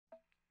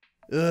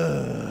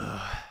Ugh.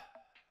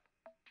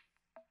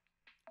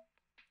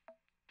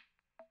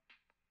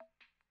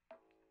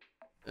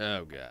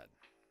 Oh, God.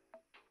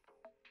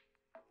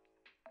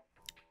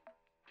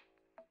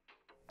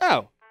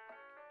 Oh.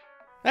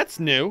 That's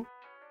new.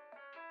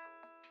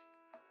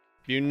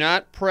 Do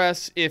not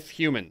press if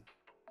human.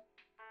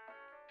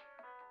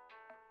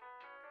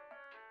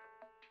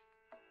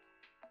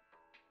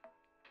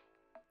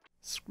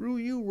 Screw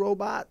you,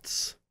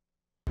 robots.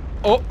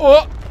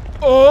 Oh.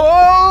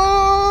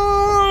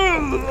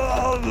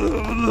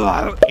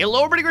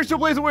 Hello, everybody.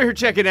 GrayStillPlays, and we're here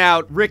checking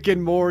out Rick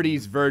and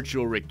Morty's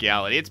virtual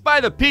Rick-ality. It's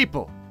by the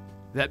people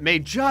that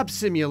made Job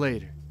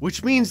Simulator,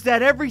 which means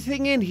that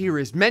everything in here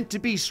is meant to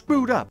be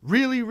screwed up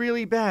really,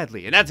 really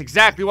badly, and that's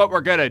exactly what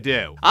we're gonna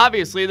do.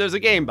 Obviously, there's a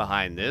game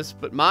behind this,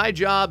 but my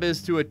job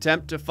is to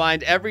attempt to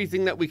find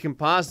everything that we can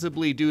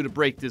possibly do to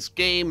break this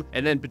game,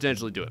 and then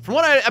potentially do it. From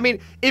what I mean,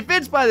 if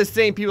it's by the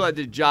same people that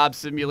did Job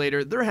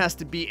Simulator, there has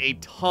to be a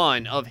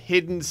ton of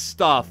hidden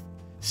stuff,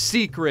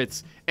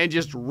 secrets, and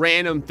just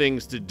random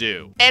things to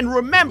do. And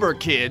remember,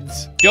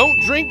 kids, don't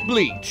drink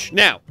bleach.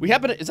 Now, we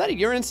happen to, is that a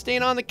urine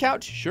stain on the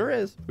couch? Sure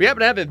is. We happen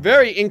to have a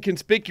very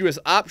inconspicuous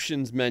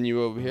options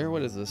menu over here.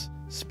 What is this?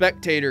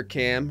 Spectator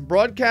cam.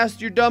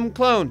 Broadcast your dumb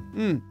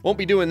clone. Won't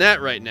be doing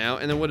that right now.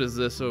 And then what is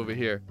this over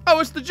here?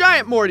 Oh, it's the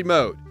giant Morty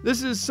mode.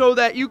 This is so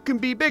that you can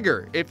be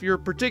bigger if you're a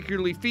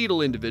particularly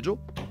fetal individual.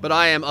 But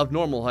I am of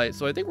normal height,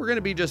 so I think we're gonna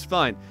be just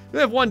fine. We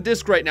have one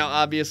disc right now,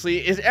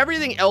 obviously. Is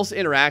everything else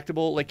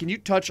interactable? Like, can you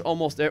touch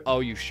almost oh,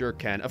 you sure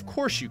can. Of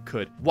course you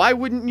could. Why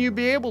wouldn't you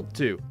be able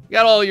to? You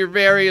got all your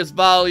various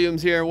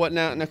volumes here and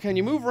whatnot. Now, can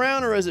you move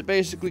around, or is it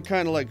basically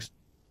kind of like...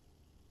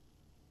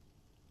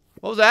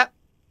 What was that?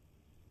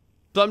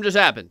 Something just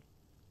happened.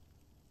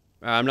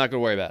 I'm not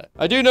gonna worry about it.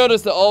 I do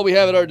notice that all we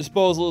have at our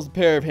disposal is a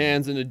pair of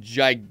hands and a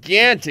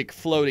gigantic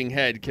floating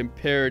head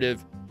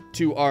comparative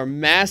to our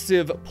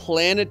massive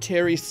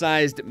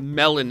planetary-sized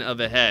melon of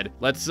a head.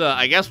 Let's,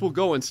 I guess we'll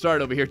go and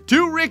start over here.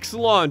 To Rick's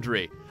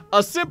Laundry.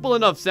 A simple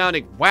enough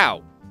sounding,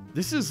 wow.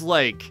 This is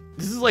like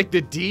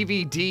the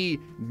DVD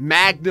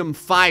Magnum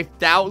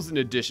 5000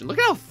 edition. Look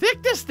at how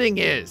thick this thing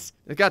is.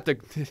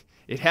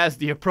 It has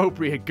the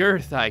appropriate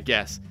girth, I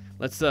guess.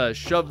 Let's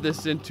shove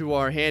this into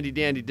our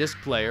handy-dandy disc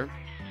player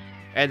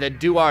and then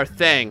do our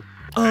thing.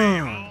 Hey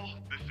y'all,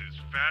 this is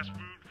Fast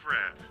Food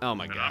Fred. Oh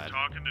my and God. I'm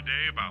talking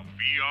today about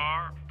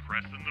VR,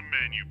 pressing the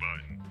menu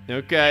button.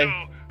 Okay. You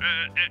know,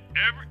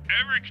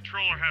 every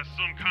controller has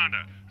some kind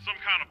of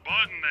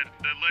button that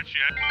lets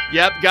you...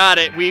 Yep, got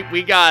it.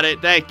 We got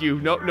it. Thank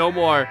you. No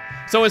more.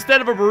 So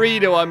instead of a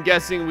burrito, I'm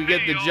guessing we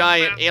get the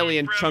giant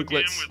alien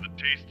chunklets. With a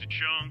tasty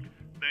chunk.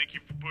 Thank you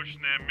for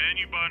pushing that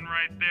menu button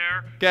right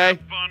there. Okay.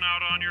 Have fun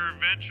out on your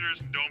adventures,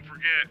 and don't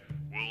forget,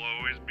 we'll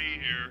always be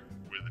here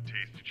with a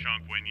tasty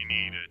chunk when you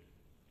need it.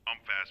 I'm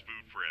Fast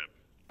Food Fred.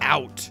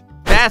 Out.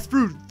 Fast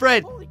Food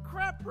Fred. Holy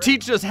crap, Rick.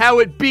 Teach us how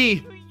it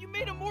be. You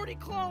made a Morty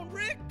clone,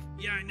 Rick.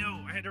 Yeah, I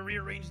know. I had to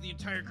rearrange the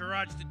entire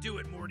garage to do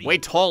it, Morty. Way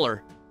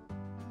taller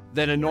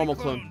than a normal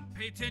Morty clone.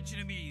 Pay attention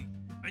to me.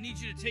 I need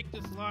you to take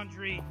this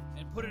laundry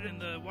and put it in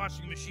the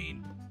washing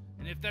machine.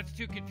 And if that's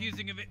too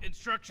confusing of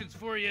instructions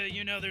for you,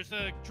 you know, there's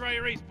a dry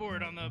erase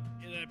board on that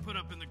I put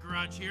up in the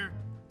garage here.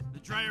 The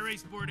dry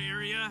erase board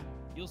area.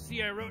 You'll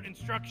see I wrote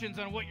instructions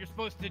on what you're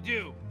supposed to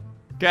do.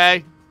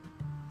 Okay.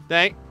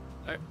 All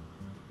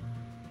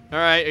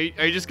right.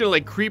 Are you just gonna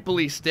like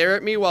creepily stare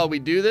at me while we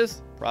do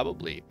this?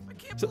 Probably. I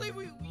can't believe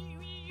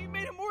you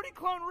made a Morty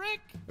clone,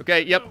 Rick.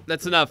 Okay. Yep.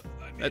 That's enough.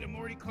 I made a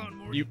Morty clone,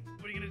 Morty.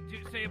 What are you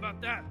gonna say about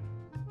that?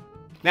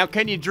 Now,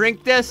 can you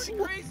drink this?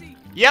 Pretty crazy.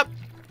 Yep.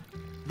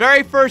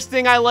 Very first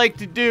thing I like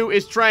to do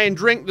is try and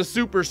drink the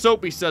super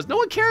soap, he says. No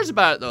one cares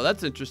about it, though.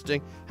 That's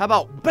interesting. How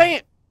about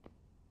bam?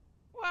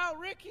 Wow,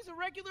 Rick, he's a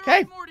regular Okay.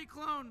 old Morty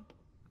clone.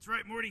 That's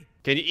right, Morty.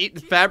 Can you eat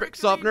the Jeez, fabric Rick,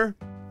 softener?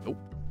 Nope.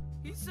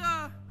 He's,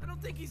 I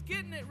don't think he's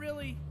getting it,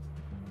 really.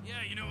 Yeah,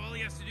 you know, all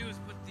he has to do is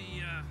put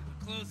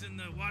the clothes in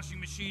the washing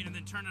machine and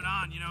then turn it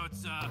on. You know,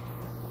 it's,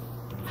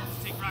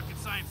 doesn't take rocket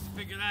science to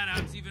figure that out.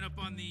 It's even up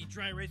on the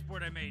dry erase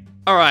board I made.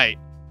 All right.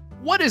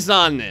 What is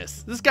on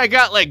this? This guy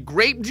got like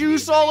grape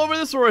juice all over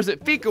this, or is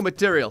it fecal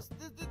material?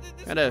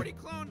 This Gotta Morty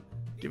clone,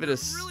 give it a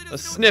really a doesn't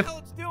sniff. know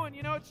what the hell it's doing,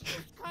 you know? It's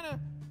just kind of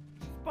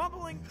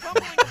bumbling about.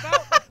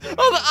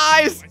 Oh, the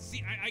eyes!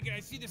 I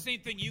see the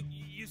same thing you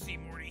see,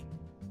 Morty.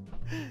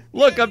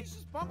 Look, Yeah, I'm he's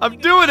just bumbling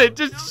doing about, it. you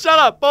Just know? shut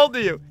up, both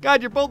of you.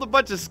 God, you're both a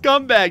bunch of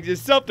scumbags. You're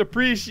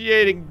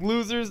self-depreciating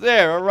losers.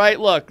 There, all right.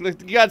 Look, you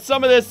got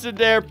some of this in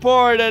there.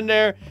 Pour it in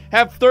there.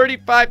 Have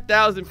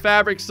 35,000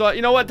 fabric softener.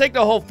 You know what? Take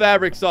the whole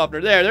fabric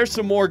softener. There's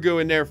some more goo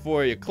in there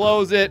for you.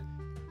 Close it.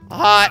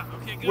 Hot.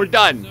 Okay, good. We're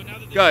done. So now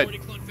that the Good. Morty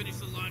clone finished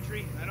the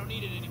laundry, I don't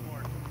need it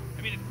anymore.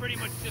 I mean, it's pretty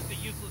much just a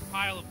useless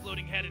pile of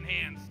floating head and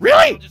hands.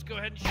 Really? I'll just go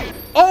ahead and shoot.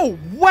 Oh,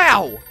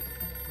 wow.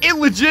 It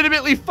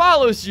legitimately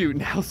follows you.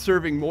 Now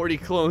serving Morty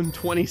clone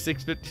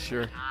 2650.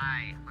 Sure.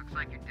 Hi, looks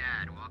like you're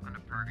dead. Welcome to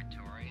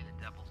Purgatory.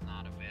 The devil's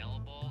not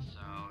available,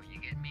 so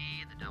you get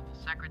me, the devil's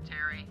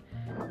secretary.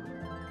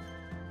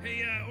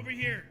 Hey, over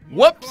here.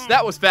 Whoops, Clone.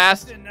 that was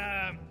fast. Listen,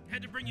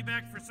 Had to bring you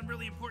back for some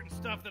really important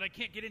stuff that I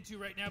can't get into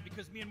right now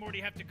because me and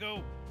Morty have to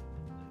go.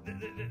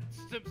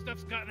 Some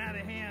stuff's gotten out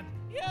of hand.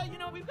 Yeah, you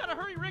know, we've got to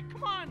hurry, Rick.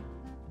 Come on.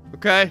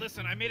 Okay.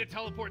 Listen, I made a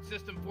teleport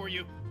system for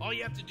you. All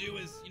you have to do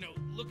is,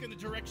 look in the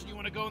direction you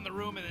want to go in the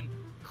room and then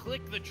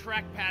click the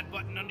trackpad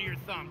button under your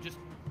thumb.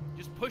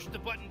 Just push the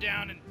button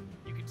down and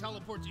you can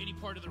teleport to any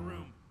part of the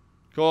room.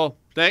 Cool.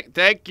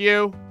 Thank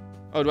you.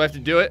 Oh, do I have to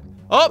do it?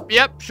 Oh,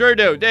 yep, sure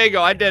do. There you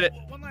go. I did it.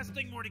 One last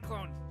thing, Morty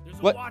clone. There's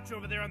a What? watch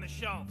over there on the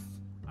shelves.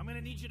 I'm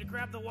gonna need you to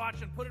grab the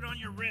watch and put it on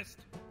your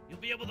wrist. You'll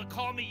be able to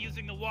call me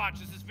using the watch.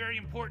 This is very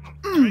important.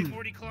 Right,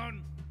 Morty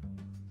clone?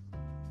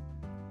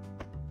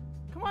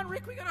 Come on,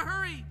 Rick, we gotta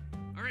hurry.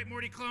 All right,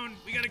 Morty clone,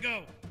 we gotta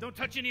go. Don't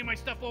touch any of my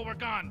stuff while we're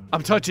gone.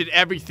 I'm touching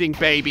everything,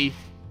 baby.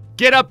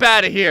 Get up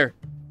out of here.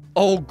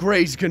 Old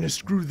Gray's gonna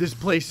screw this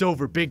place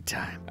over big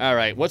time. All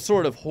right, what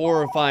sort of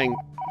horrifying...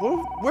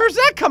 Where's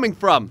that coming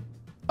from?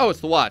 Oh,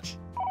 it's the watch.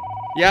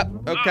 Yep,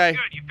 okay. Oh,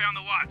 good, you found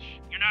the watch.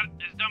 You're not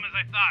as dumb as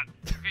I thought.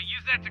 Okay,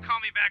 use that to call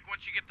me back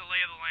once you get the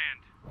lay of the land.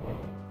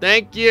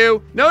 Thank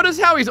you. Notice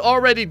how he's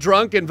already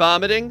drunk and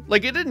vomiting?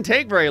 Like, it didn't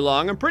take very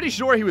long. I'm pretty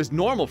sure he was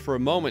normal for a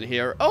moment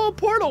here. Oh, a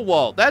portal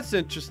wall. That's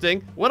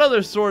interesting. What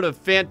other sort of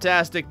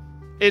fantastic...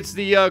 It's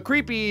the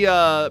creepy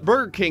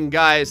Burger King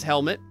guy's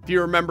helmet. If you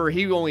remember,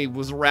 he only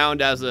was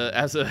around as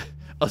a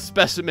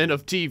specimen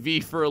of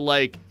TV for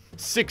like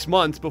 6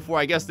 months before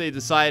I guess they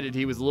decided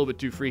he was a little bit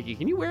too freaky.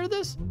 Can you wear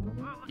this?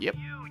 Well, Yep.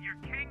 You're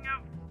king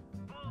of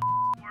bull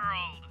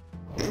world.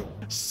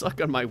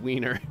 Suck on my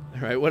wiener.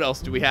 All right, what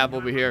else do we have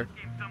over here?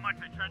 This game so much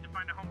I tried to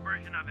find a home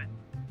version of it.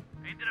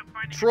 I ended up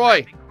finding Troy.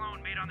 a plastic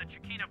clone made on the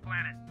Chiquita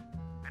planet. I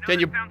know Can that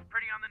you- sounds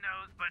pretty on the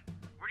nose, but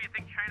where do you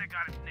think China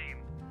got its name?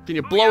 Can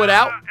you blow it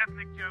out?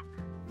 Ethnic joke.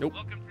 Nope.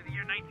 Welcome to the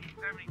year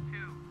 1972,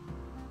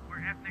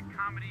 where ethnic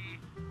comedy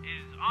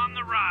is on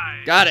the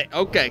rise. Got it.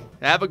 Okay.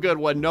 Have a good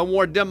one. No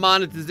more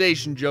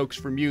demonetization jokes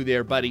from you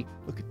there, buddy.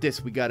 Look at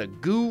this. We got a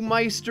goo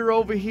meister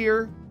over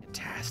here.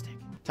 Fantastic.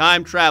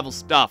 Time travel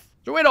stuff. Is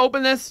there a way to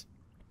open this?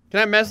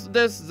 Can I mess with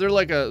this? Is there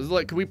like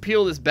can we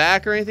peel this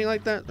back or anything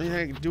like that? Anything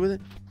I can do with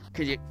it?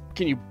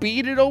 Can you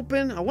beat it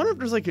open? I wonder if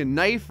there's like a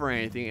knife or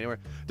anything anywhere.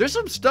 There's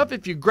some stuff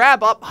if you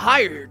grab up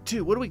higher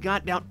too. What do we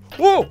got down?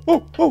 Whoa!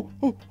 Oh! Oh!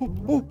 Oh! Oh!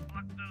 Oh!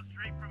 Plucked those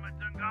straight from a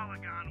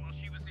Dungalagon while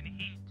she was in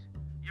heat.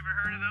 You ever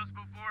heard of those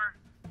before?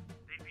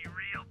 They'd be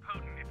real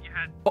potent if you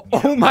had...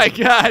 Oh my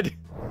god!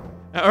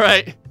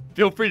 Alright,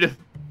 feel free to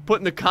put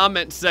in the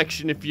comment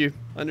section if you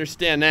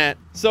understand that.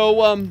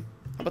 So, how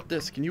about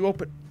this? Can you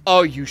open...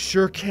 Oh, you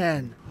sure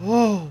can.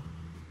 Oh,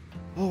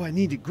 I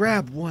need to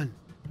grab one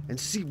and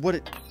see what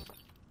it...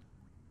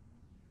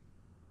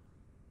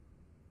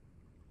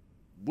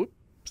 Whoops.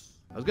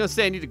 I was gonna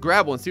say I need to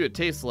grab one and see what it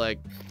tastes like.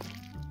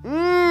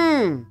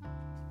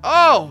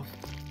 Oh,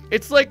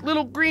 it's like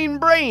little green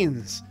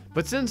brains.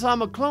 But since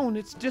I'm a clone,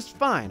 it's just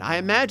fine. I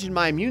imagine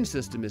my immune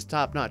system is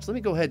top notch. Let me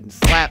go ahead and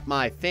slap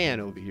my fan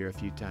over here a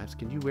few times.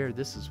 Can you wear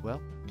this as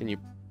well? Can you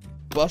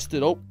bust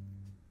it open?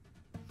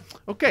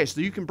 Okay,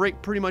 so you can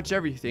break pretty much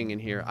everything in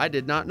here. I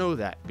did not know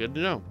that. Good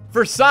to know.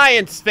 For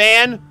science,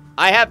 fan,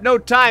 I have no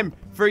time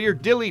for your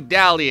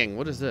dilly-dallying.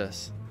 What is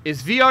this?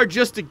 Is VR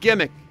just a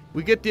gimmick?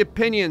 We get the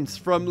opinions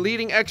from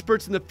leading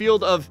experts in the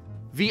field of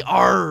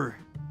VR.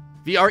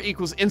 VR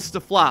equals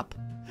insta-flop.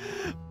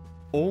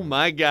 Oh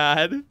my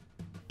god.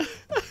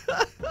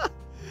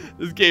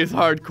 This game's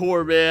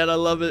hardcore, man. I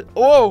love it.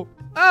 Oh!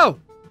 Oh!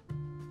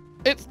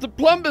 It's the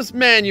Plumbus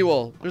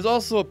manual. There's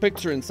also a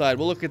picture inside.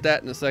 We'll look at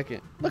that in a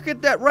second. Look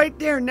at that right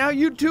there. Now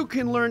you too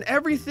can learn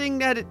everything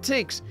that it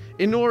takes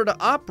in order to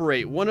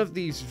operate one of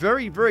these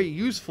very, very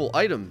useful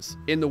items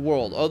in the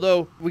world.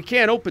 Although we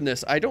can't open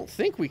this. I don't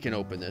think we can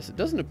open this. It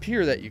doesn't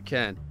appear that you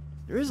can.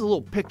 There is a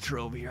little picture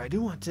over here. I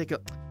do want to take a...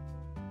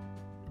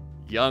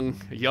 Young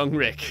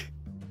Rick.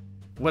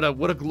 What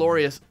a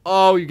glorious...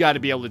 Oh, you got to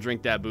be able to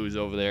drink that booze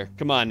over there.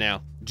 Come on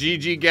now.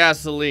 GG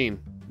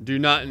gasoline. Do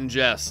not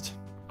ingest.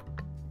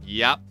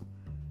 Yep.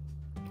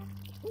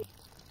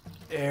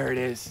 There it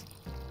is.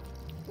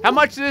 How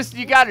much of this do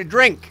you gotta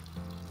drink?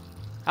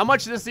 How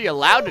much of this are you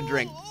allowed to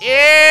drink?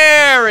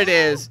 There it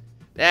is.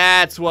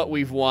 That's what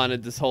we've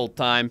wanted this whole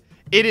time.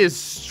 It is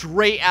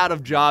straight out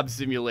of Job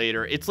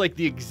Simulator. It's like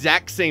the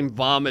exact same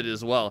vomit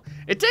as well.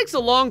 It takes a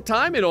long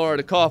time in order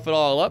to cough it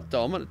all up,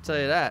 though. I'm gonna tell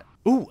you that.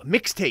 Ooh, a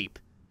mixtape.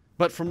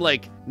 But from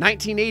like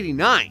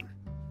 1989.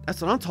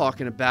 That's what I'm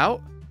talking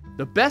about.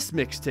 The best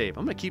mixtape.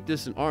 I'm gonna keep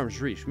this in arm's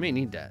reach. We may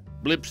need that.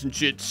 Blips and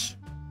shits.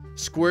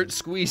 Squirt,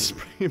 squeeze,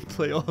 spray, and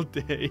play all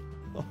day.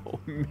 Oh,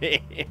 man.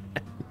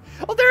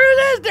 Oh, there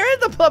it is. There is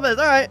the Plumbus.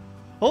 All right.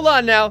 Hold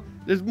on now.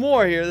 There's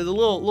more here. There's a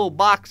little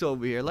box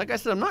over here. Like I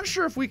said, I'm not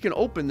sure if we can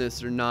open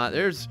this or not.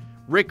 There's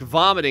Rick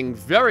vomiting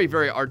very,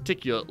 very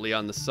articulately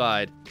on the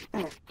side.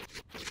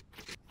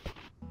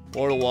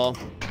 Portal wall.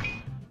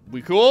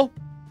 We cool?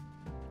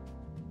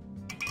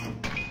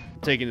 I'm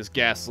taking this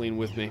gasoline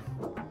with me.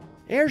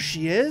 There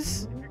she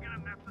is. If you're gonna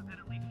mess with it,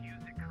 at least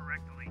use it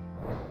correctly.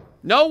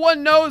 No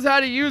one knows how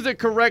to use it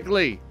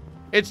correctly.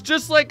 It's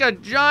just like a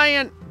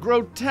giant,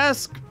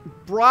 grotesque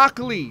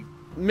broccoli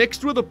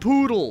mixed with a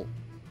poodle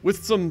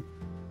with some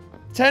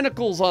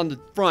tentacles on the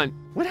front.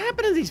 What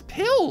happened to these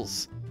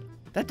pills?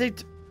 That they...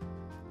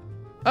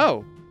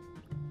 Oh.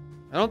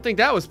 I don't think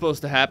that was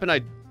supposed to happen.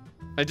 I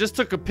just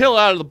took a pill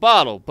out of the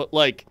bottle, but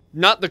like,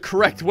 not the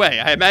correct way.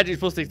 I imagine you're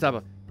supposed to take the top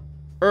of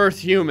Earth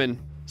Human.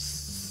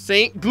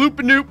 Saint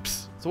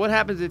Gloopanoops. So what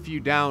happens if you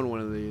down one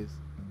of these?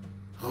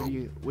 What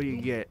do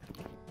you get?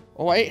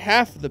 Oh, I ate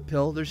half of the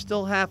pill. There's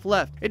still half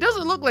left. It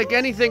doesn't look like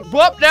anything.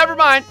 Whoop, never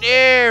mind.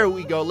 There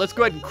we go. Let's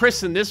go ahead and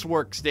christen this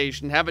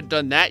workstation. Haven't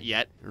done that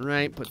yet. All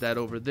right, put that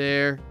over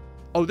there.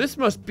 Oh, this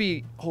must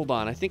be, hold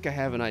on. I think I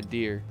have an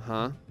idea.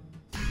 Huh?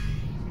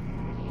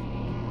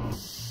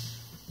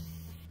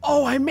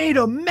 Oh, I made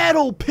a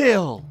metal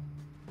pill.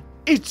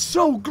 It's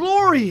so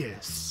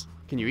glorious.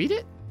 Can you eat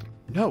it?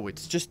 No,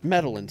 it's just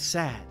metal and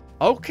sad.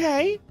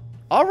 Okay.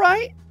 All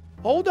right.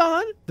 Hold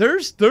on.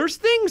 There's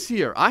things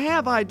here. I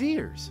have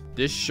ideas.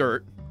 This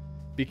shirt,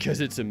 because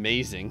it's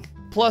amazing.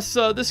 Plus,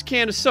 this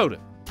can of soda.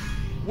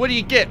 What do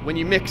you get when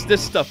you mix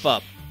this stuff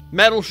up?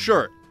 Metal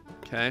shirt.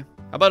 Okay.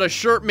 How about a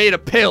shirt made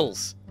of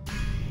pills?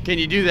 Can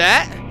you do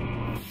that?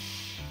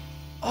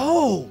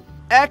 Oh,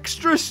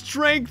 extra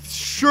strength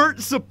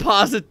shirt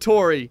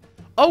suppository.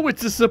 Oh,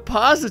 it's a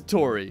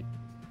suppository.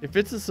 If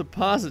it's a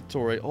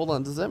suppository, hold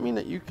on. Does that mean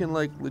that you can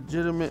like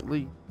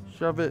legitimately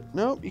shove it?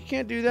 Nope, you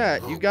can't do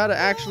that. You gotta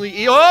actually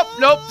eat. Oh,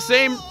 nope,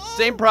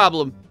 same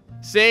problem.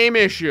 Same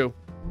issue.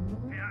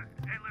 Hey,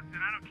 listen,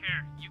 I don't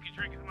care. You can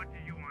drink as much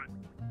as you want.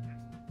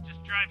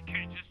 Just drive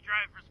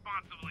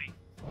responsibly.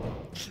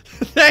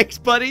 Thanks,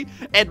 buddy.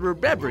 And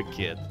remember,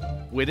 kid,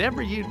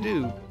 whatever you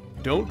do,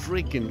 don't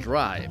drink and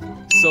drive.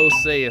 So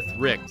saith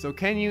Rick. So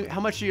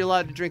how much are you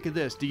allowed to drink of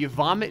this? Do you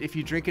vomit if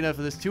you drink enough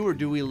of this too, or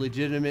do we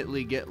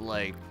legitimately get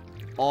like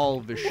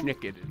all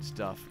vishnicket and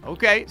stuff?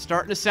 Okay,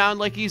 starting to sound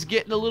like he's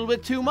getting a little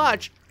bit too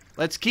much.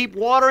 Let's keep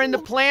watering the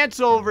plants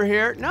over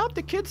here. Nope,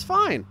 the kid's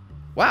fine.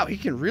 Wow, he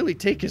can really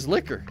take his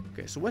liquor.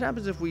 Okay, so what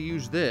happens if we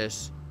use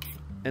this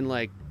and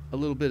like a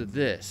little bit of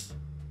this?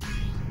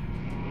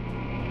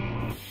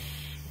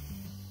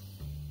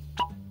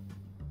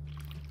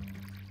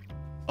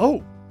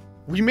 Oh,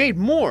 we made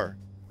more,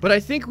 but I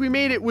think we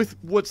made it with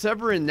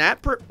whatever's in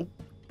that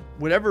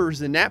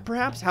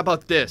perhaps. How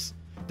about this?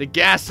 The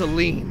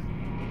gasoline.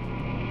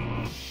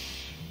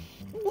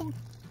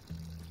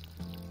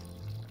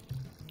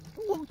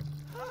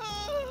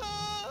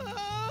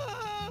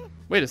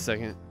 Wait a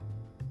second.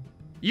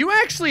 You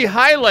actually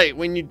highlight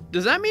when you...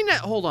 Does that mean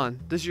that... Hold on.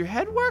 Does your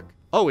head work?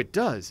 Oh, it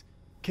does.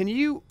 Can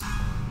you...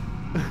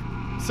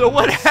 So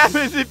what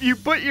happens if you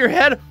put your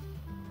head...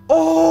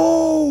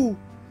 Oh!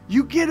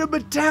 You get a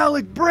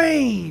metallic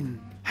brain!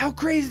 How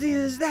crazy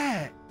is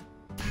that?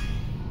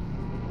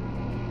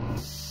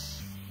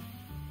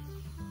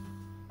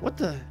 What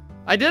the...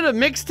 I did a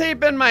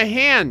mixtape in my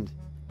hand.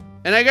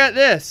 And I got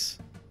this.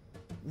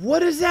 What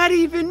does that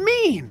even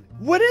mean?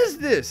 What is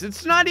this?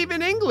 It's not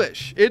even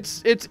English.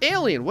 It's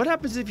alien. What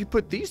happens if you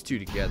put these two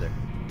together?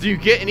 Do you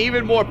get an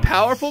even more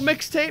powerful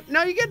mixtape?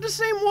 No, you get the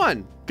same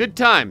one. Good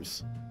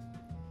times.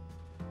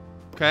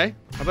 Okay.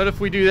 How about if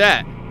we do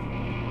that?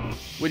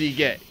 What do you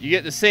get? You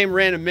get the same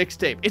random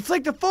mixtape. It's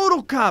like the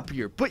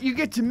photocopier, but you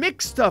get to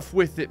mix stuff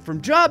with it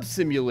from Job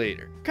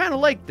Simulator. Kind of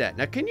like that.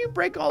 Now, can you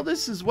break all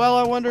this as well,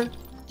 I wonder?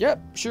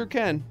 Yep, sure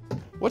can.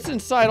 What's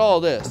inside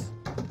all this?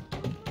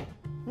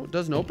 Oh, it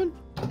doesn't open?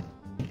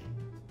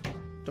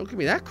 Don't give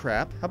me that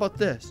crap. How about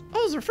this?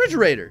 Oh, it's a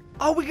refrigerator.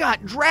 Oh, we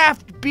got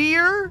draft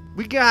beer.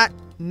 We got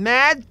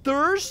Mad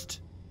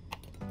Thirst.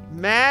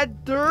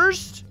 Mad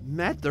Thirst?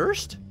 Mad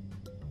Thirst?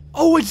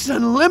 Oh, it's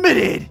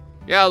unlimited.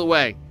 Get out of the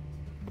way.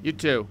 You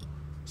too.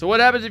 So what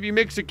happens if you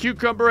mix a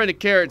cucumber and a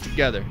carrot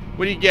together?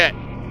 What do you get?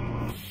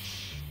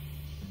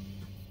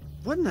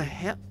 What in the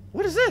hell?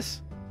 What is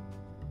this?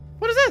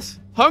 What is this?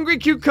 Hungry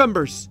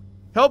cucumbers.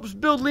 Helps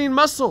build lean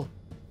muscle.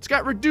 It's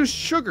got reduced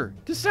sugar.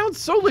 This sounds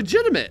so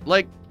legitimate.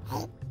 Like,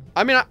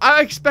 I mean,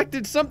 I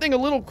expected something a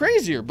little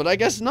crazier, but I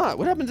guess not.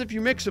 What happens if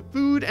you mix a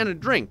food and a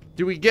drink?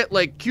 Do we get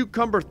like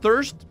cucumber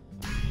thirst?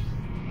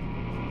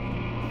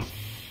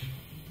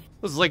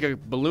 This is like a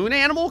balloon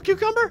animal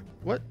cucumber?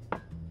 What?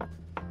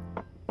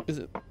 Is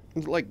it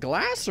like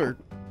glass or?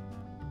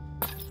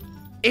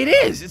 It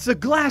is! It's a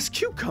glass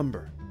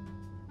cucumber.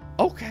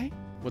 Okay.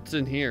 What's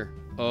in here?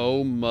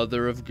 Oh,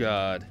 mother of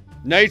God.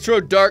 Nitro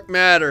dark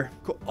matter.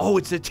 Oh,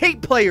 it's a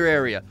tape player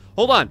area.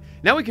 Hold on.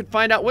 Now we can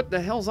find out what the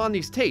hell's on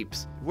these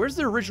tapes. Where's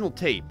the original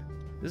tape?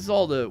 This is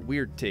all the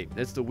weird tape.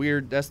 That's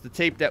the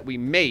tape that we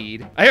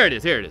made. Oh, here it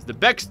is, here it is. The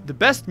best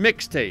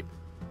mixtape.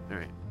 All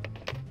right.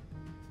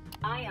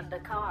 I am the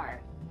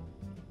car.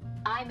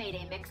 I made a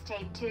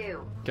mixtape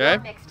too. Okay. Your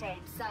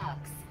mixtape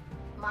sucks.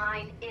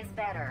 Mine is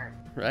better.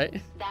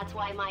 Right? That's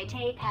why my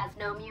tape has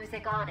no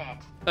music on it.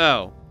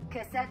 Oh.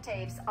 Cassette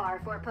tapes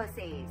are for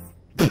pussies.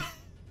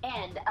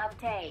 End of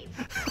tape.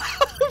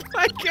 Oh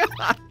my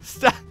God.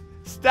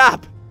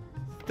 Stop.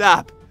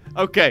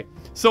 Okay.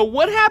 So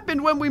what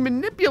happened when we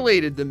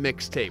manipulated the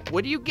mixtape?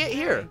 What do you get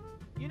here?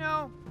 You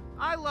know,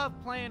 I love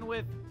playing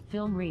with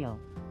Film reel.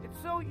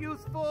 It's so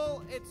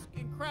useful. It's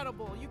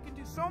incredible. You can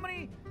do so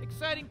many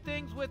exciting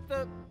things with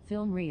the...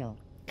 Film reel.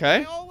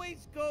 Okay. I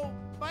always go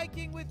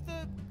biking with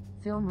the...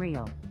 Film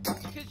reel.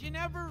 Because you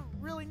never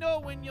really know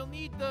when you'll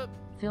need the...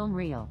 Film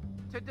reel.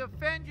 To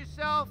defend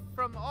yourself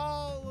from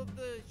all of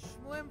the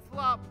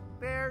schlim-flop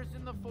bears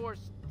in the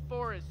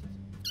forest.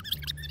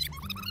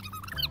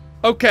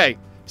 Okay,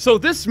 so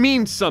this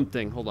means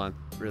something. Hold on,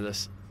 rid of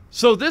this.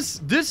 So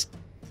this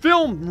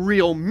film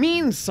reel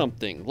means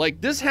something.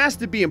 Like, this has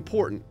to be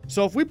important.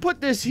 So if we put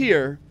this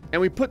here,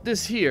 and we put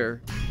this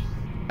here,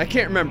 I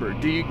can't remember.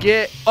 Do you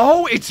get...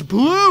 Oh, it's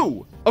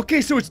blue!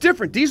 Okay, so it's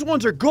different. These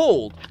ones are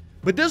gold,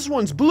 but this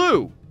one's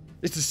blue.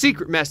 It's a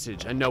secret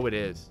message. I know it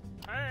is.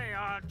 Hey,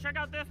 check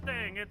out this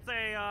thing. It's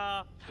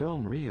a,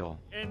 Film reel.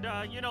 And,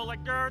 you know,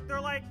 like,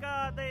 they're like,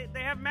 they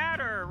have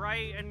matter,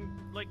 right?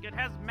 And, like, it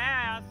has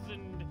mass,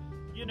 and,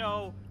 you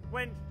know,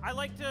 when I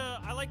like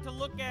to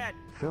look at...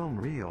 Film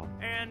reel.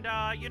 And,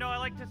 you know, I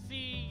like to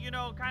see, you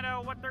know, kind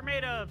of what they're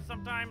made of.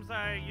 Sometimes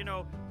you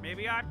know,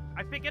 maybe I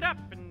pick it up,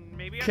 and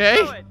maybe I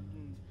throw it. And,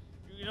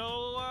 you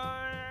know,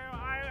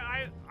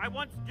 I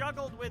once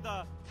juggled with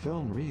a...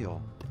 Film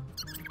reel.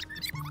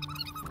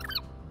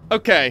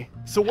 Okay,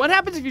 so what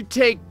happens if you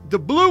take the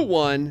blue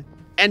one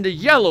and the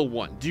yellow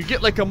one? Do you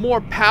get like a more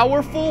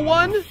powerful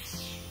one?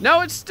 No,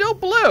 it's still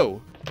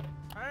blue.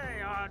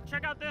 Hey,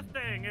 check out this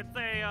thing. It's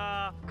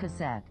a,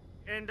 Cassette.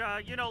 And,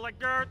 you know, like,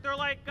 they're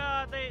like,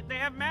 they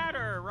have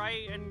matter,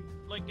 right? And,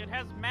 like, it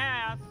has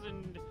mass,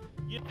 and...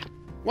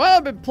 While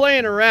I've been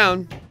playing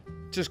around,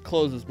 just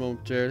close this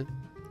momentarily.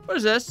 What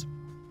is this?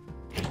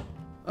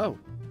 Oh.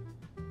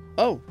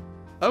 Oh.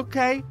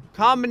 Okay.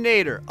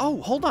 Combinator. Oh,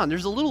 hold on.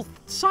 There's a little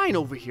sign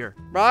over here.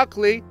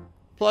 Broccoli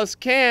plus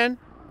can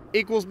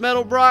equals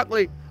metal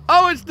broccoli.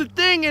 Oh, it's the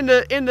thing in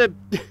the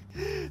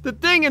the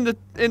thing in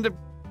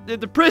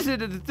the prison,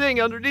 the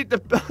thing underneath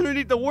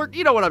the work.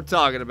 You know what I'm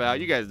talking about.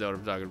 You guys know what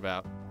I'm talking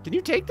about. Can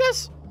you take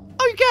this?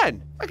 Oh, you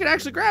can. I can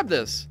actually grab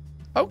this.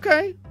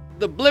 Okay.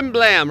 The blim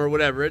blam or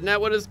whatever. Isn't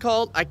that what it's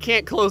called? I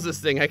can't close this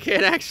thing. I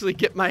can't actually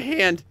get my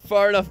hand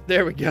far enough.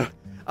 There we go.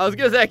 I was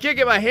gonna say, I can't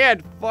get my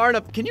hand far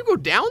enough. Can you go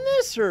down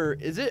this, or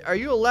are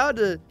you allowed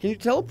to, can you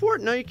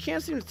teleport? No, you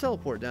can't seem to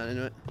teleport down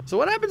into it. So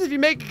what happens if you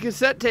make a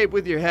cassette tape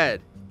with your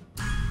head?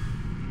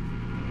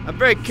 I'm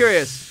very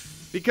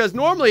curious, because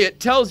normally it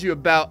tells you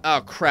about,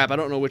 oh crap, I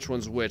don't know which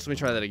one's which. Let me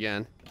try that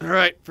again. All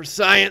right, for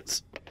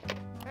science.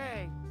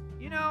 Hey,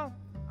 you know,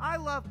 I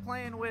love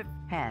playing with...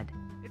 Head.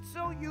 It's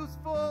so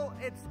useful,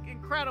 it's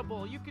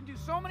incredible. You can do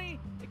so many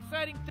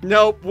exciting things.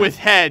 Nope, with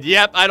head.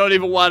 Yep, I don't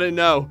even want to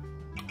know.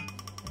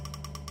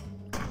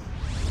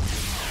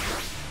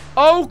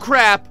 Oh,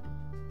 crap.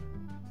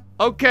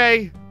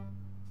 Okay.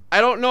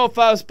 I don't know if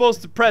I was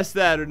supposed to press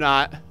that or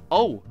not.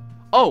 Oh.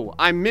 Oh,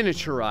 I'm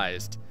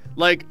miniaturized.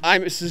 Like,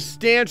 I'm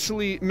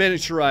substantially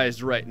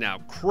miniaturized right now.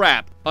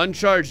 Crap.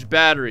 Uncharged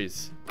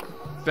batteries.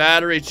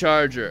 Battery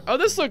charger. Oh,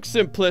 this looks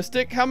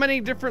simplistic. How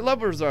many different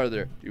levers are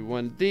there? Do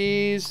one of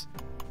these.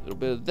 A little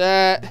bit of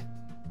that.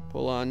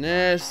 Pull on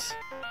this.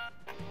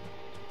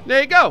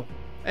 There you go.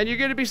 And you're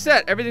gonna be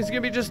set. Everything's gonna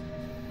be just...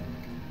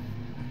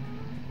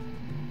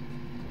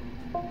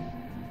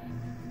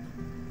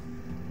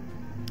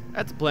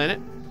 That's a planet.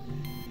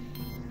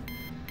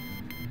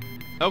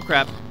 Oh,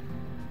 crap.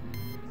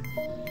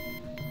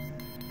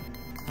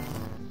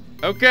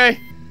 Okay.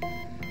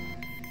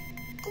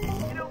 You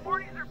know,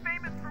 Mortys are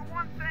famous for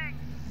one thing.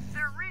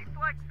 Their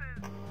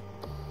reflexes.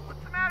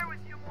 What's the matter with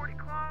you, Morty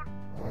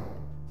clone?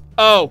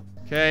 Oh,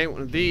 okay,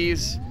 one of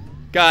these.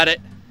 Got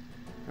it.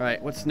 All right,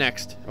 what's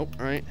next? Oh,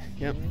 all right,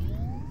 yep.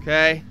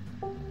 Okay.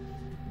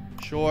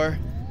 Sure.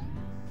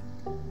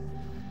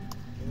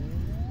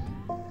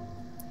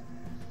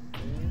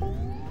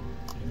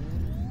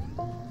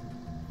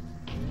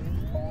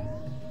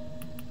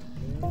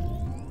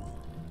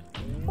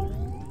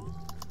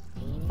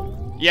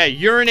 Yeah,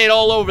 urinate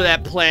all over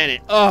that planet.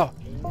 Oh,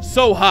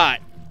 so hot.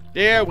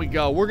 There we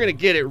go. We're gonna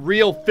get it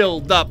real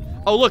filled up.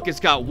 Oh, look, it's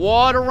got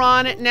water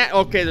on it now.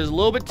 Okay, there's a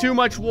little bit too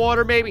much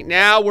water, maybe.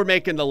 Now we're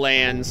making the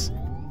lands.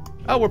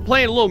 Oh, we're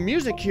playing a little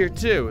music here,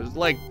 too. It's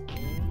like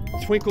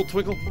twinkle,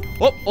 twinkle.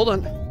 Oh, hold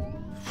on.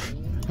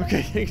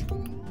 Okay,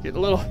 get a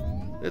little.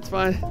 It's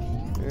fine.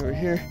 Over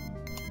here.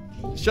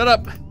 Shut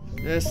up.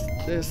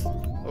 This,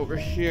 over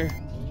here.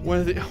 One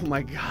of the, oh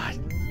my God.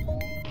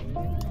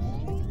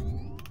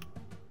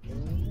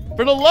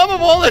 For the love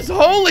of all that's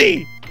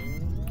holy!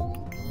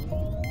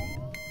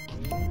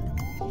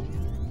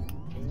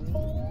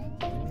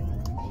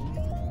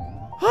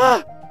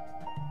 Ah!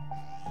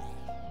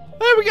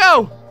 There we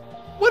go!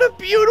 What a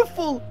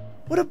beautiful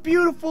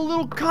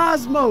little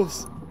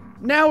cosmos!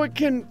 Now it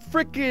can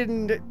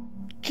frickin'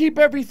 keep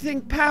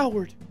everything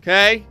powered.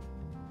 Okay?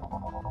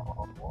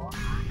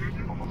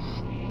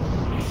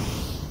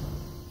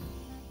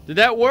 Did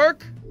that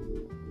work?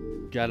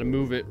 Gotta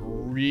move it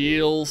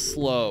real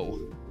slow.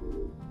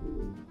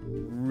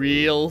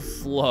 Real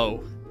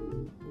slow.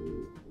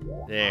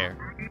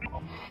 There.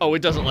 Oh,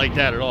 it doesn't like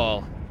that at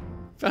all.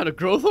 Found a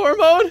growth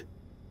hormone?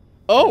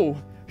 Oh,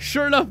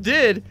 sure enough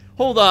did.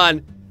 Hold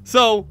on.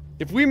 So,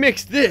 if we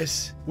mix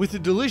this with a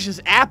delicious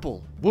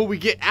apple, will we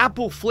get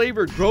apple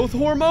flavored growth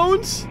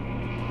hormones?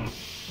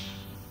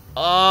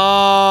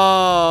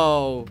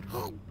 Oh,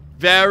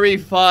 very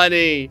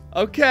funny.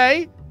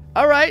 Okay.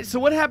 All right. So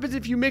what happens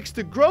if you mix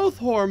the growth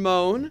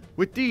hormone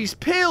with these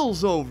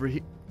pills over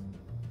here?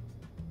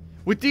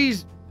 With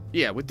these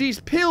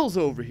pills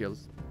over here.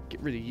 Let's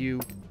get rid of you.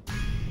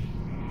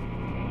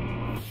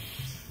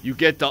 You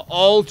get the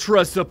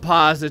ultra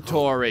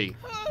suppository.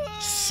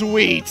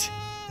 Sweet.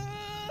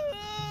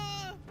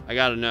 I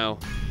gotta know.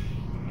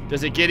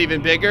 Does it get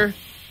even bigger?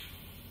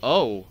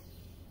 Oh.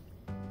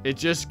 It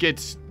just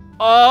gets...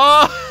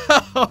 Oh!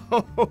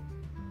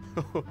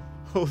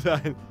 Hold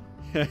on.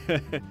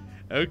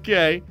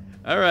 Okay.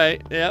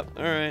 Alright. Yep.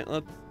 Alright.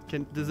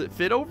 Does it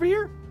fit over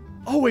here?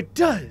 Oh, it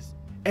does.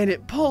 And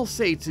it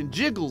pulsates and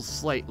jiggles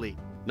slightly.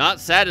 Not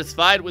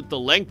satisfied with the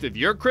length of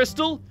your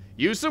crystal?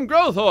 Use some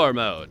growth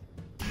hormone.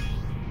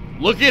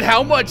 Look at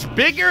how much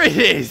bigger it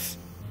is.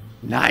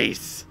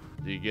 Nice.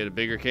 Do you get a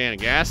bigger can of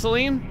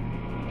gasoline?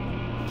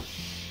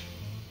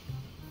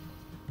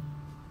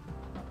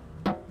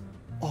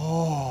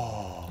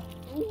 Oh.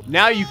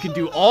 Now you can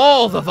do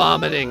all the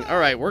vomiting. All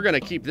right, we're gonna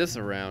keep this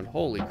around.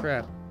 Holy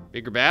crap.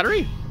 Bigger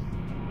battery?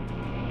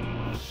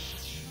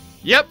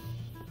 Yep,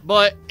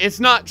 but it's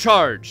not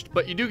charged,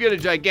 but you do get a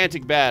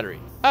gigantic battery.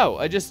 Oh,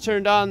 I just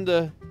turned on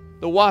the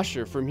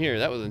washer from here.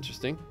 That was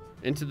interesting.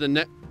 Into the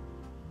net.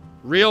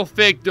 Real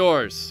fake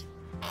doors.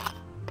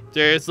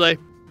 Seriously?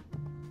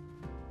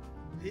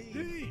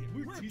 Hey,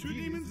 we're two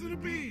demons and a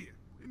bee,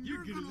 and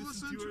you're gonna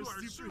listen to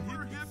our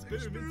super hip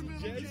experimental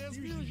jazz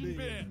fusion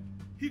band.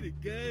 Hit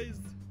it, guys.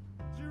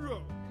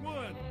 0,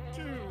 1,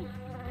 2.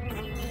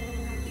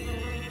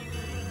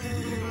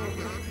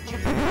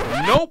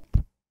 Nope.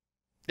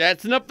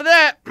 That's enough of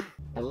that.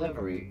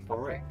 Delivery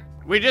for Rick.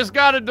 We just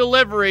got a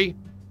delivery,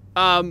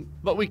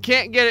 but we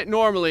can't get it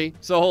normally.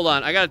 So hold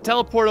on, I gotta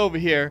teleport over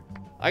here.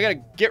 I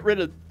gotta get rid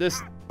of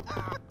this.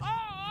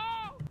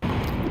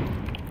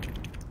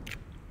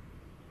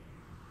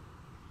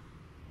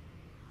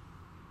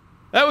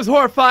 That was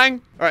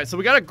horrifying. All right, so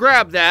we gotta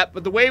grab that,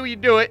 but the way we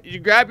do it, you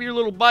grab your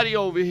little buddy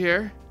over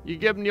here, you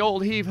give him the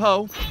old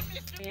heave-ho.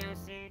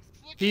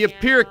 He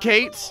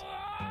apericates,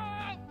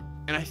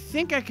 and I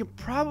think I could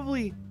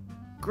probably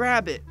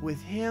grab it with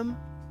him.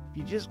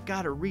 You just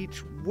gotta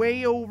reach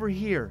way over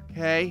here,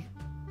 okay?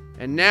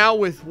 And now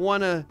with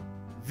one of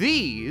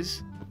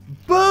these,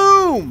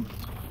 boom!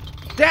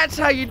 That's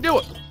how you do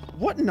it.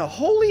 What in the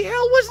holy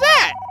hell was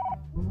that?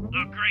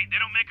 Oh, great. They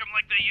don't make them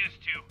like they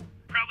used to.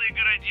 Probably a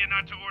good idea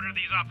not to order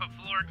these off of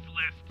Flork's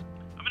list.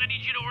 I'm gonna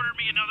need you to order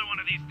me another one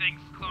of these things,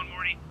 Clone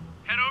Morty.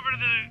 Head over to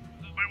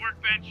my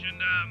workbench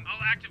and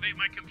I'll activate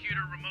my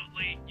computer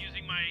remotely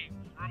using my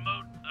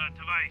remote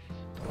device.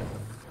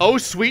 Oh,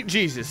 sweet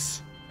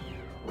Jesus.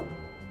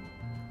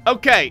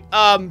 Okay,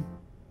 oh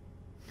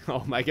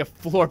my god,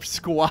 Florp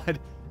Squad.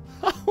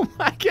 Oh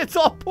my god, it's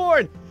all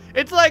porn.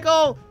 It's like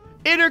all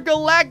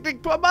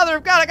intergalactic, mother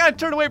of God, I gotta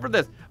turn away from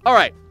this. All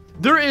right,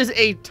 there is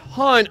a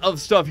ton of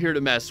stuff here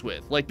to mess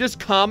with. Like this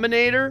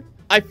combinator,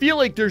 I feel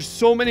like there's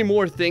so many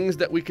more things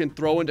that we can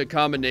throw into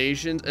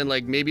combinations and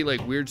like maybe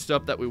like weird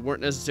stuff that we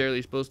weren't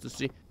necessarily supposed to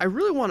see. I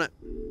really wanna,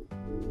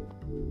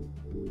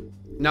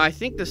 now I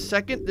think the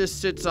second this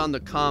sits on the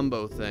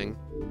combo thing,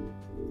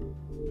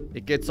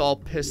 it gets all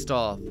pissed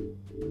off.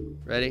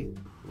 Ready?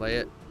 Play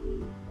it.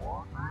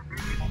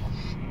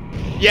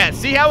 Yeah,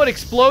 see how it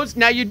explodes?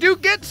 Now you do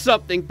get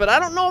something, but I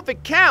don't know if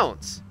it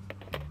counts.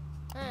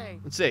 Hey,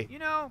 let's see. You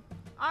know,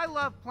 I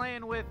love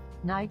playing with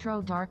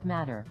Nitro Dark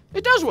Matter.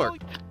 It does work.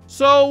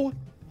 So,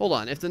 hold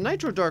on. If the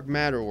Nitro Dark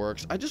Matter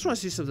works, I just want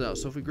to see something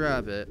else. So if we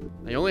grab it,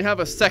 I only have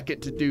a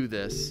second to do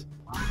this.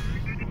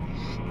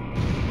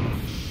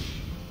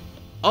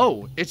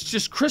 Oh, it's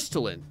just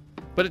crystalline,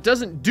 but it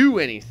doesn't do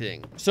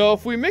anything. So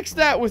if we mix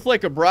that with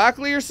like a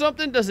broccoli or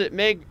something, does it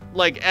make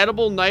like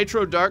edible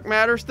Nitro Dark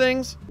Matter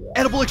things?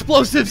 Edible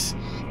explosives!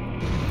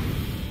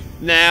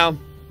 Now,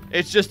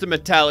 it's just a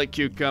metallic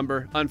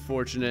cucumber.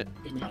 Unfortunate.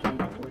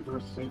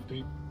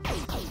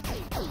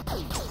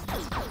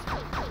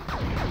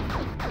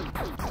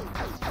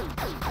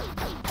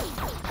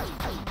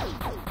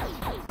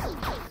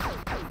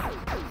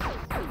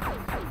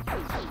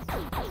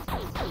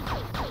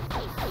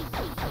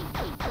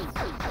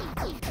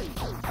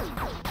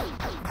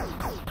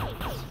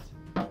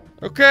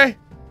 Okay.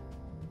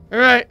 All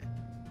right.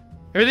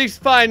 Everything's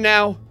fine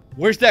now.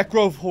 Where's that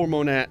growth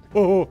hormone at?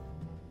 Oh,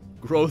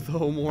 growth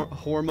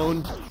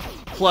hormone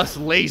plus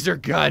laser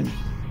gun.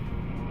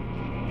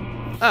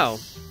 Oh,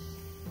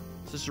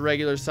 it's just a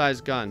regular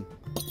sized gun.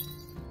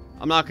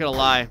 I'm not gonna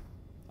lie.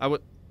 I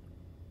would.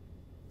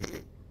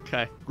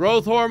 Okay.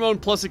 Growth hormone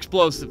plus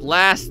explosive.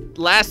 Last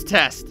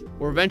test.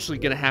 We're eventually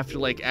gonna have to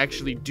like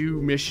actually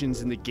do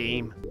missions in the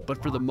game,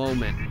 but for the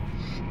moment.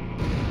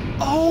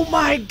 Oh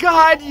my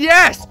God!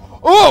 Yes!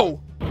 Oh!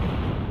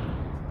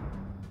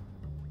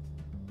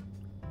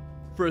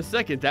 For a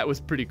second, that was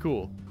pretty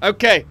cool.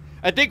 Okay,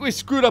 I think we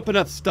screwed up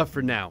enough stuff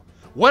for now.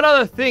 What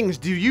other things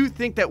do you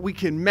think that we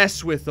can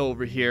mess with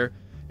over here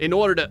in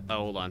order to... Oh,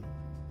 hold on.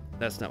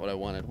 That's not what I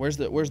wanted. Where's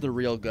the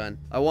real gun?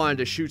 I wanted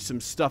to shoot some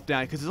stuff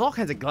down because there's all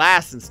kinds of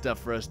glass and stuff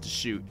for us to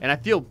shoot. And I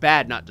feel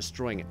bad not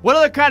destroying it. What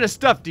other kind of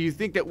stuff do you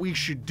think that we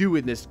should do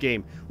in this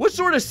game? What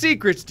sort of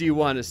secrets do you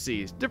want to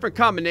see? Different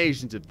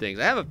combinations of things.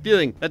 I have a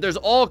feeling that there's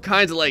all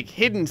kinds of like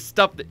hidden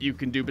stuff that you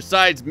can do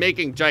besides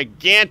making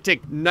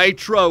gigantic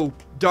nitro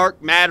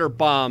dark matter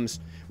bombs,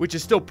 which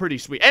is still pretty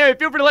sweet. Anyway,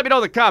 feel free to let me know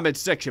in the comments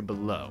section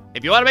below.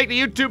 If you want to make the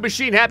YouTube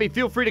machine happy,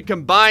 feel free to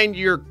combine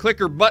your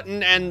clicker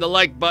button and the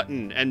like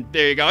button. And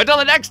there you go. Until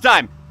the next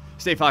time,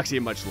 stay foxy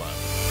and much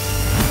love.